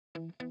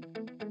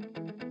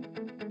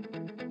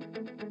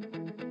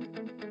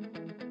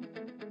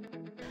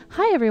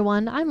Hi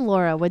everyone, I'm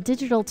Laura with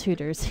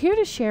Digital-Tutors, here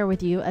to share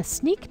with you a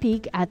sneak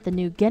peek at the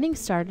new Getting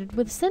Started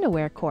with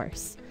CINEWARE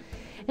course.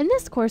 In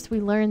this course, we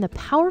learn the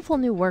powerful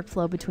new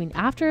workflow between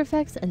After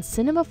Effects and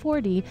Cinema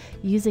 4D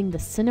using the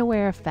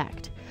CINEWARE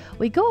effect.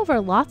 We go over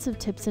lots of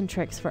tips and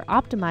tricks for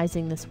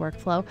optimizing this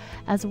workflow,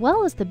 as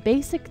well as the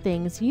basic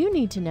things you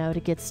need to know to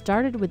get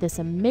started with this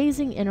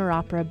amazing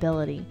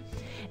interoperability.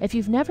 If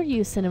you've never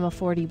used Cinema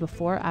 4D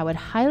before, I would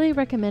highly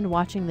recommend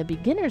watching the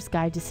Beginner's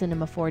Guide to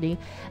Cinema 4D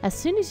as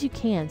soon as you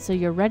can so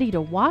you're ready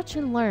to watch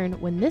and learn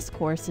when this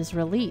course is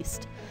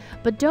released.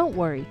 But don't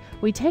worry,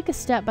 we take a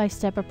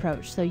step-by-step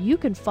approach so you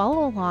can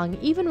follow along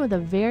even with a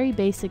very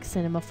basic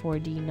Cinema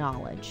 4D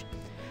knowledge.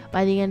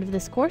 By the end of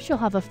this course, you'll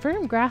have a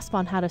firm grasp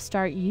on how to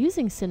start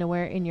using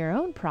CINEWARE in your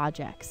own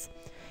projects.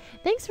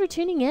 Thanks for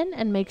tuning in,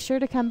 and make sure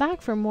to come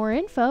back for more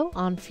info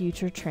on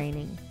future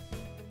training.